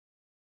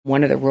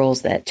One of the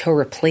roles that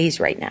Torah plays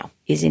right now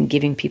is in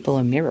giving people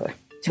a mirror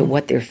to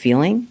what they're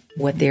feeling,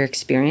 what they're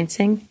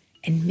experiencing,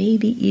 and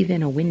maybe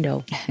even a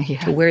window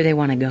to where they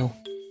want to go.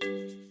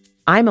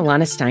 I'm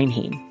Alana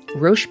Steinhain,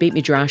 Rosh Beit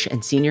Midrash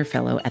and Senior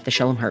Fellow at the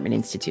Shalom Hartman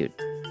Institute.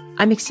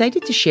 I'm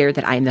excited to share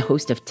that I am the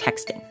host of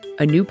Texting,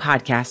 a new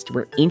podcast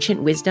where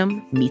ancient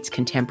wisdom meets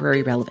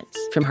contemporary relevance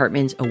from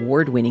Hartman's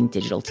award-winning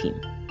digital team.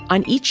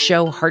 On each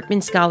show,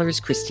 Hartman scholars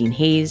Christine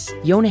Hayes,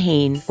 Yonah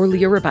Hain, or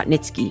Liora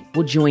Botnitsky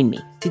will join me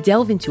to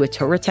delve into a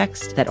Torah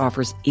text that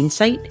offers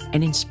insight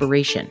and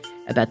inspiration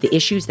about the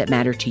issues that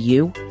matter to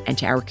you and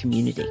to our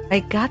community. I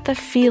got the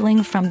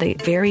feeling from the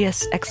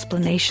various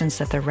explanations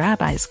that the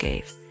rabbis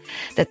gave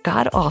that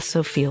God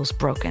also feels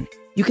broken.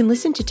 You can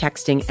listen to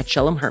Texting at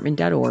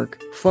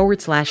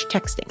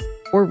shalomhartman.org/texting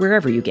or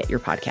wherever you get your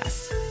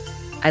podcasts.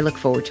 I look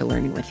forward to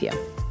learning with you.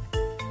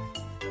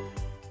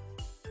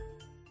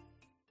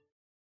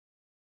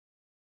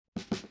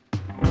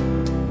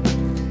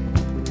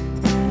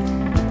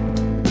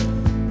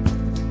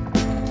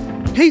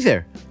 Hey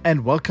there,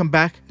 and welcome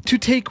back to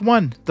Take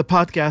One, the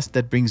podcast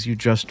that brings you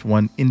just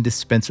one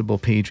indispensable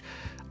page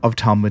of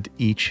Talmud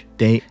each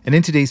day. And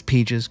in today's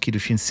pages,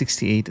 Kiddushin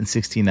 68 and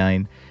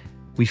 69,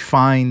 we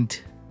find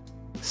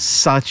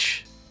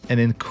such an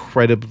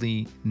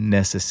incredibly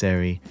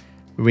necessary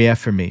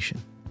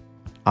reaffirmation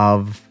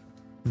of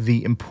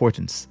the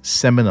importance,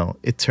 seminal,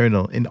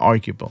 eternal,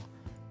 inarguable,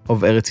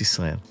 of Eretz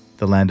Yisrael,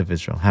 the land of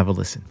Israel. Have a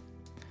listen.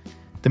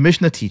 The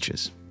Mishnah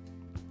teaches,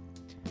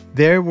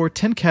 there were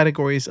 10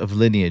 categories of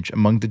lineage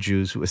among the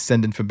Jews who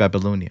ascended from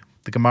Babylonia.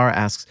 The Gemara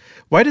asks,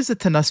 why does the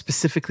Tanakh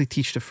specifically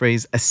teach the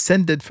phrase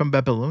ascended from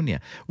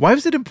Babylonia? Why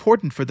was it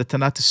important for the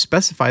Tanakh to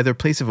specify their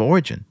place of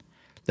origin?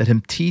 Let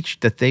him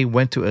teach that they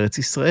went to Eretz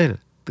Yisrael.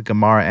 The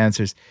Gemara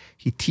answers,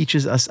 he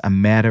teaches us a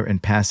matter in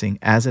passing,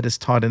 as it is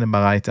taught in the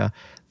Baraita.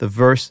 The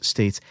verse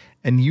states,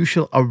 and you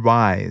shall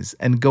arise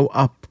and go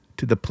up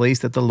to the place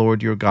that the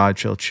Lord your God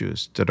shall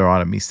choose.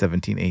 Deuteronomy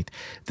 17:8.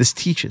 This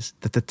teaches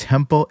that the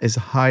temple is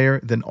higher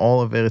than all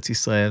of Eretz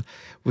Yisrael,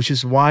 which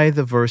is why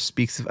the verse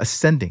speaks of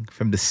ascending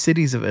from the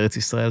cities of Eretz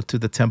Yisrael to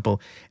the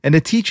temple, and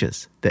it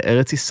teaches that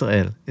Eretz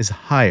Yisrael is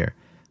higher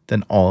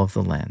than all of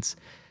the lands.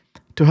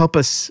 To help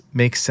us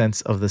make sense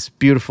of this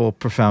beautiful,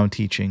 profound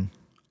teaching,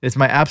 it's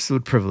my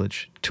absolute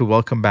privilege to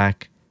welcome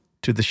back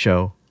to the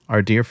show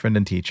our dear friend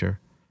and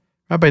teacher,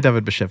 Rabbi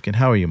David Bashevkin.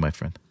 How are you, my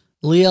friend?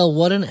 Liel,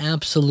 what an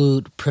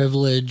absolute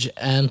privilege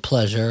and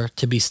pleasure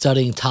to be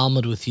studying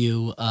Talmud with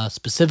you,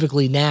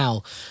 specifically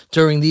now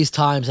during these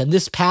times. And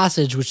this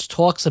passage, which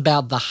talks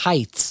about the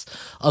heights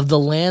of the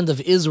land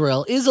of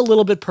Israel, is a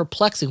little bit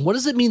perplexing. What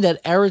does it mean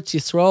that Eretz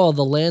Yisrael,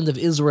 the land of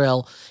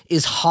Israel,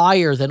 is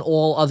higher than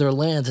all other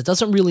lands? It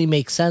doesn't really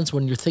make sense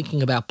when you're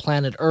thinking about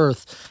planet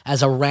Earth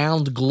as a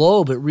round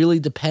globe. It really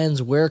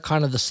depends where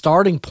kind of the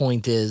starting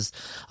point is.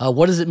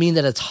 What does it mean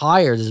that it's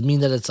higher? Does it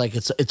mean that it's like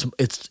it's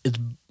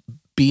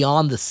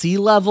beyond the sea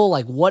level?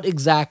 Like, what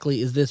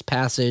exactly is this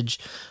passage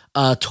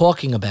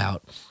talking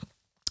about?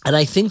 And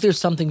I think there's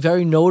something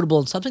very notable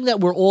and something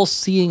that we're all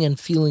seeing and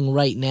feeling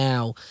right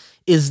now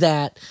is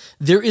that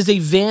there is a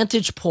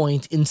vantage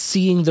point in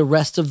seeing the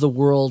rest of the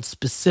world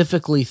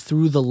specifically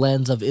through the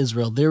lens of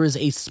Israel. There is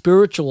a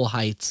spiritual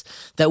heights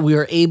that we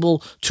are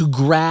able to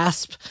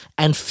grasp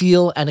and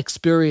feel and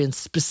experience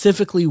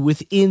specifically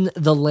within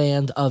the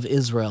land of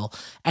Israel.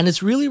 And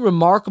it's really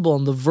remarkable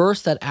in the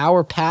verse that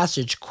our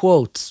passage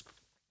quotes,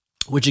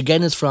 which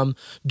again is from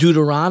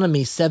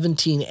Deuteronomy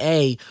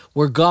 17a,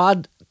 where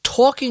God,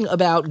 talking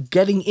about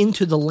getting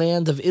into the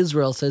land of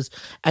Israel, says,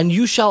 and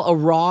you shall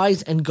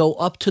arise and go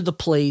up to the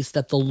place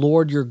that the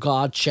Lord your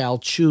God shall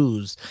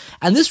choose.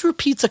 And this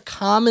repeats a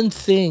common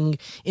thing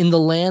in the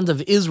land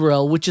of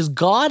Israel, which is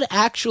God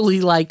actually,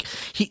 like,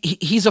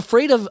 he's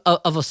afraid of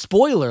a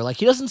spoiler. Like,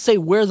 he doesn't say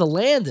where the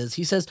land is.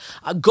 He says,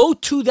 go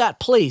to that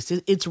place.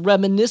 It's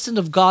reminiscent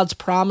of God's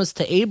promise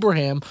to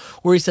Abraham,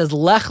 where he says,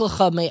 Lech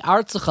lecha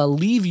me'artzecha,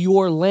 leave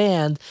your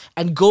land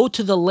and go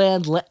to the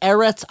land,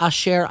 le'eretz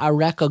asher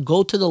areka,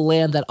 go to the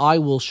land that I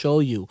will show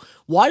you.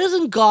 Why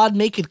doesn't God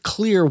make it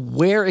clear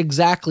where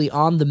exactly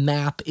on the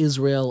map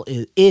Israel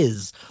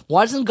is?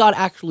 Why doesn't God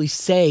actually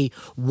say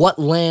what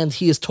land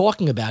he is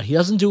talking about? He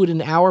doesn't do it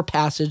in our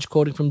passage,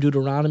 quoting from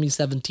Deuteronomy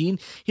 17.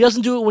 He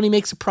doesn't do it when he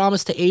makes a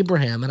promise to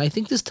Abraham. And I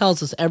think this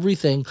tells us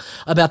everything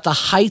about the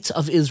heights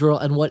of Israel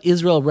and what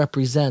Israel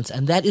represents.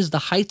 And that is, the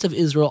heights of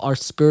Israel are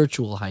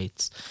spiritual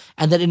heights.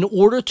 And that in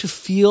order to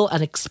feel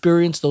and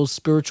experience those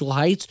spiritual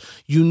heights,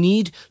 you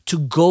need to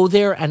go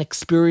there and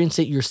experience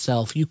it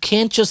yourself. You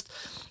can't just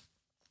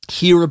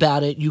hear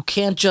about it. You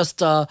can't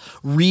just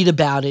read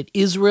about it.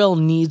 Israel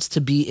needs to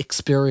be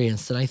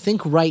experienced. And I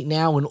think right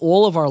now in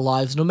all of our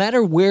lives, no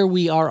matter where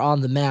we are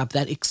on the map,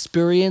 that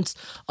experience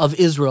of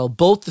Israel,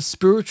 both the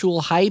spiritual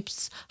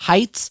heights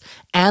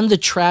and the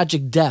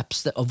tragic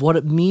depths of what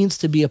it means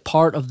to be a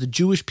part of the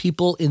Jewish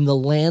people in the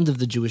land of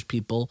the Jewish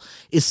people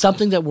is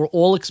something that we're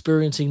all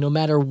experiencing no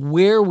matter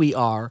where we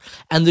are,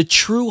 and the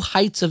true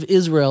heights of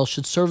Israel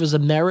should serve as a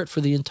merit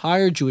for the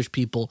entire Jewish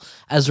people,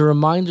 as a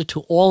reminder to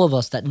all of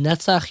us that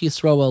Netzach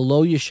Yisroel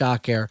Lo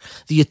Yishaker,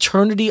 the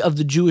eternity of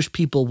the Jewish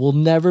people, will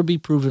never be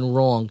proven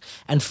wrong,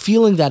 and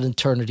feeling that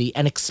eternity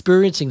and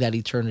experiencing that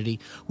eternity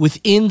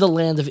within the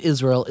land of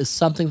Israel is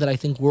something that I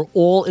think we're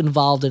all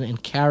involved in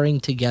and carrying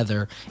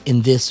together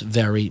in this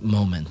very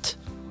moment.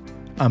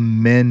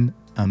 Amen,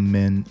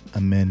 amen,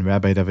 amen.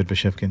 Rabbi David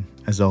Bashevkin,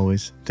 as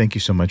always, thank you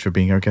so much for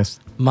being our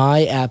guest.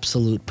 My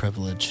absolute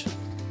privilege.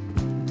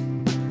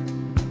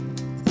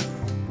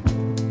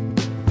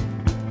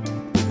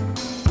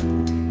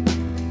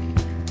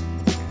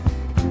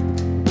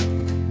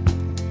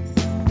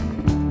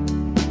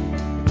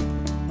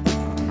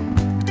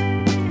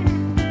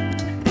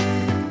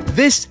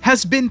 This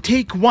has been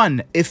Take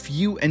One. If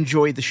you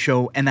enjoy the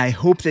show, and I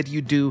hope that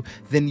you do,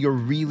 then you're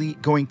really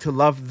going to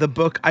love the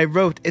book I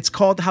wrote. It's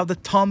called How the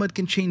Talmud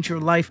Can Change Your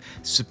Life,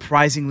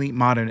 surprisingly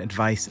modern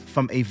advice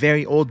from a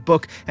very old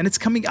book, and it's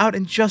coming out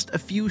in just a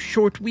few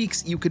short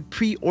weeks. You could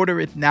pre-order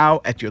it now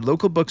at your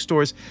local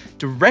bookstores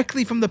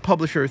directly from the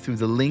publisher through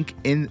the link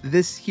in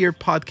this here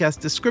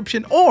podcast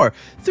description, or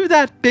through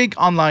that big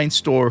online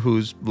store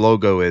whose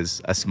logo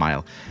is a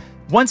smile.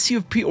 Once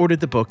you've pre-ordered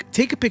the book,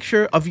 take a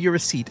picture of your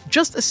receipt.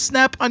 Just a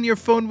snap on your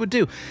phone would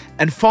do.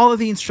 And follow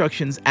the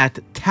instructions at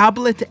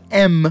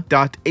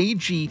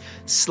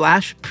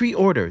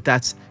tabletm.ag/pre-order.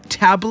 That's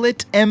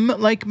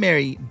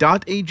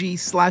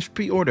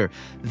tabletm.ag/pre-order.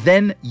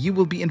 Then you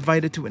will be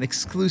invited to an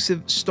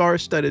exclusive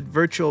star-studded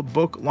virtual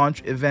book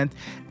launch event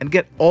and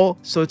get all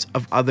sorts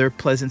of other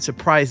pleasant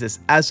surprises.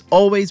 As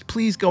always,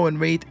 please go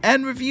and rate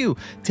and review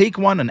Take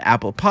One on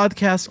Apple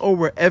Podcasts or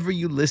wherever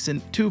you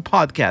listen to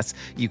podcasts.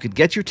 You could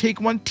get your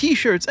Take One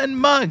t-shirts and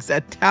mugs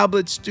at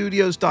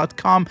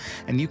tabletstudios.com,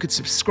 and you could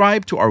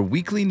subscribe to our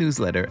weekly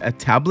newsletter at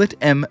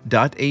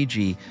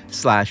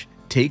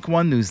tabletm.ag/Take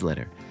One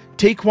newsletter.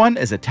 Take One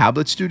is a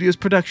Tablet Studios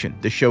production.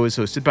 The show is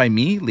hosted by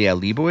me,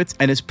 Liel Leibowitz,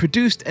 and is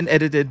produced and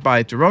edited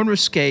by Daron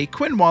Ruskay,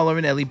 Quinn Waller,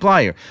 and Ellie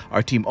Blyer.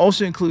 Our team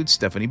also includes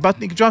Stephanie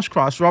Butnick, Josh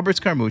Cross, Robert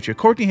Scaramuccia,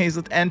 Courtney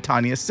Hazlett, and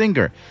Tanya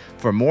Singer.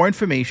 For more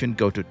information,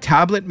 go to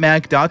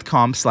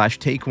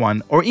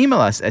tabletmag.com/takeone or email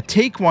us at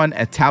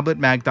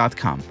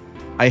takeone@tabletmag.com.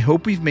 I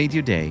hope we've made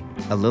your day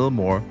a little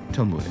more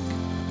Talmudic.